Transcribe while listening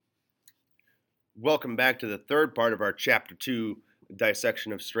Welcome back to the third part of our Chapter 2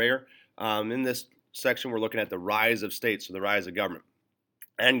 dissection of Strayer. In this section, we're looking at the rise of states, so the rise of government.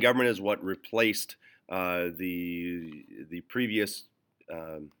 And government is what replaced the previous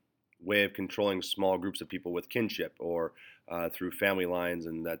way of controlling small groups of people with kinship or through family lines,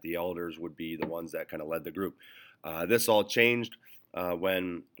 and that the elders would be the ones that kind of led the group. This all changed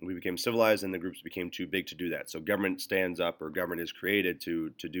when we became civilized and the groups became too big to do that. So government stands up, or government is created to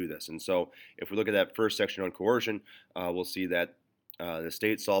do this. And so if we look at that first section on coercion, we'll see that the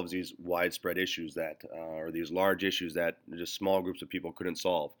state solves these widespread issues that, or these large issues that just small groups of people couldn't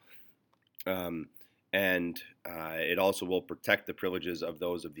solve. Um, and it also will protect the privileges of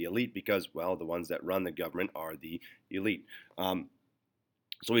those of the elite because, well, the ones that run the government are the elite.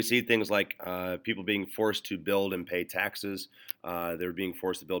 So we see things like people being forced to build and pay taxes. They're being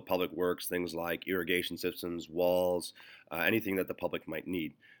forced to build public works, things like irrigation systems, walls, anything that the public might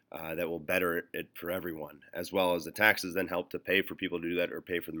need that will better it for everyone, as well as the taxes then help to pay for people to do that or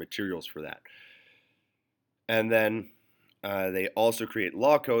pay for the materials for that. And then they also create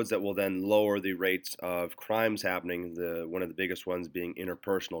law codes that will then lower the rates of crimes happening. One of the biggest ones being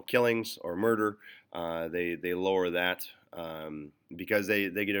interpersonal killings or murder. They lower that because they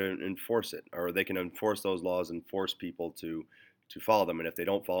get to enforce it, or they can enforce those laws and force people to follow them. And if they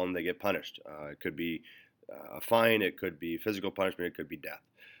don't follow them, they get punished. It could be a fine, it could be physical punishment, it could be death.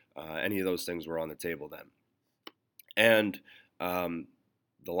 Any of those things were on the table then. And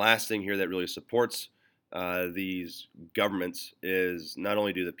the last thing here that really supports these governments is not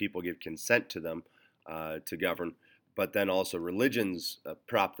only do the people give consent to them to govern, but then also religions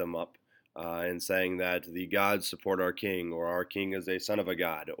prop them up in saying that the gods support our king, or our king is a son of a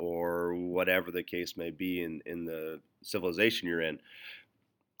god, or whatever the case may be in the civilization you're in.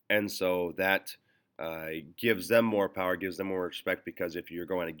 And so that gives them more power, gives them more respect, because if you're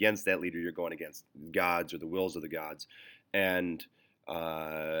going against that leader, you're going against gods or the wills of the gods. And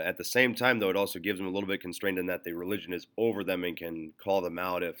at the same time, though, it also gives them a little bit constrained in that the religion is over them and can call them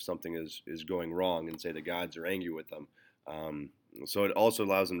out if something is going wrong and say the gods are angry with them. So it also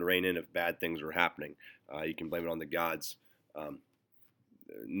allows them to rein in if bad things are happening. You can blame it on the gods um,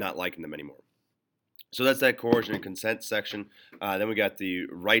 not liking them anymore. So that's that coercion and consent section. Then we got the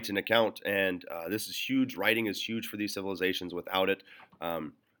right and account, and this is huge. Writing is huge for these civilizations. Without it,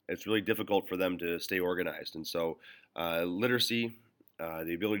 it's really difficult for them to stay organized. And so literacy,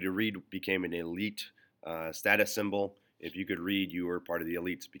 the ability to read, became an elite status symbol. If you could read, you were part of the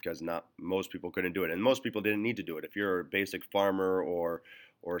elites, because not most people couldn't do it, and most people didn't need to do it. If you're a basic farmer or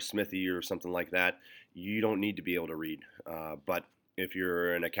smithy or something like that, you don't need to be able to read. But if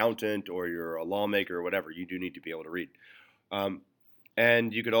you're an accountant or you're a lawmaker or whatever, you do need to be able to read. Um,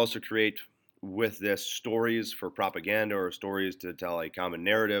 and you could also create with this stories for propaganda, or stories to tell a common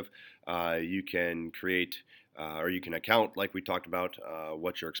narrative. You can create or you can account, like we talked about,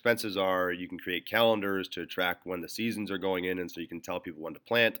 what your expenses are. You can create calendars to track when the seasons are going in, and so you can tell people when to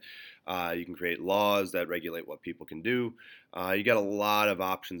plant. You can create laws that regulate what people can do. You got a lot of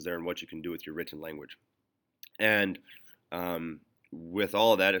options there in what you can do with your written language. And with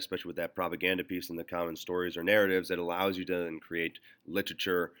all of that, especially with that propaganda piece and the common stories or narratives, it allows you to then create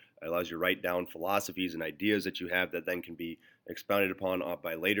literature. It allows you to write down philosophies and ideas that you have that then can be expounded upon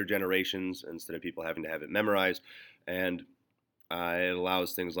by later generations instead of people having to have it memorized. And it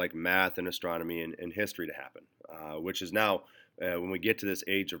allows things like math and astronomy and history to happen, which is now, when we get to this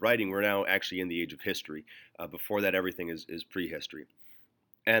age of writing, we're now actually in the age of history. Before that, everything is prehistory.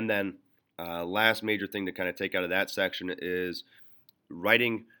 And then last major thing to kind of take out of that section is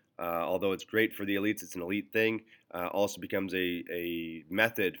writing, although it's great for the elites, it's an elite thing, also becomes a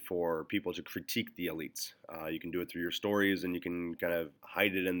method for people to critique the elites. You can do it through your stories, and you can kind of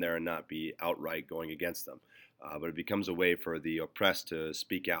hide it in there and not be outright going against them. But it becomes a way for the oppressed to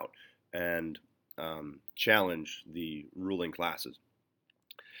speak out and challenge the ruling classes.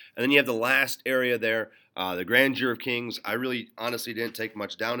 And then you have the last area there, the grandeur of kings. I really honestly didn't take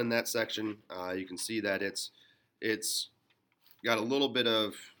much down in that section. You can see that it's got a little bit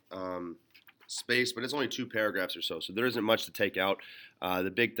of space, but it's only 2 paragraphs or so, so there isn't much to take out.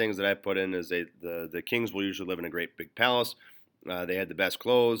 The big things that I put in is the kings will usually live in a great big palace. They had the best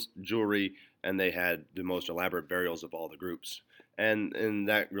clothes, jewelry, and they had the most elaborate burials of all the groups. And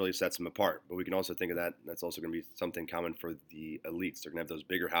that really sets them apart. But we can also think of that. That's also going to be something common for the elites. They're going to have those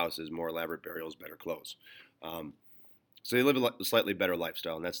bigger houses, more elaborate burials, better clothes. So they live a slightly better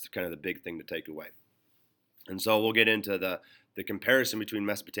lifestyle, and that's kind of the big thing to take away. And so we'll get into the comparison between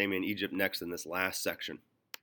Mesopotamia and Egypt next in this last section.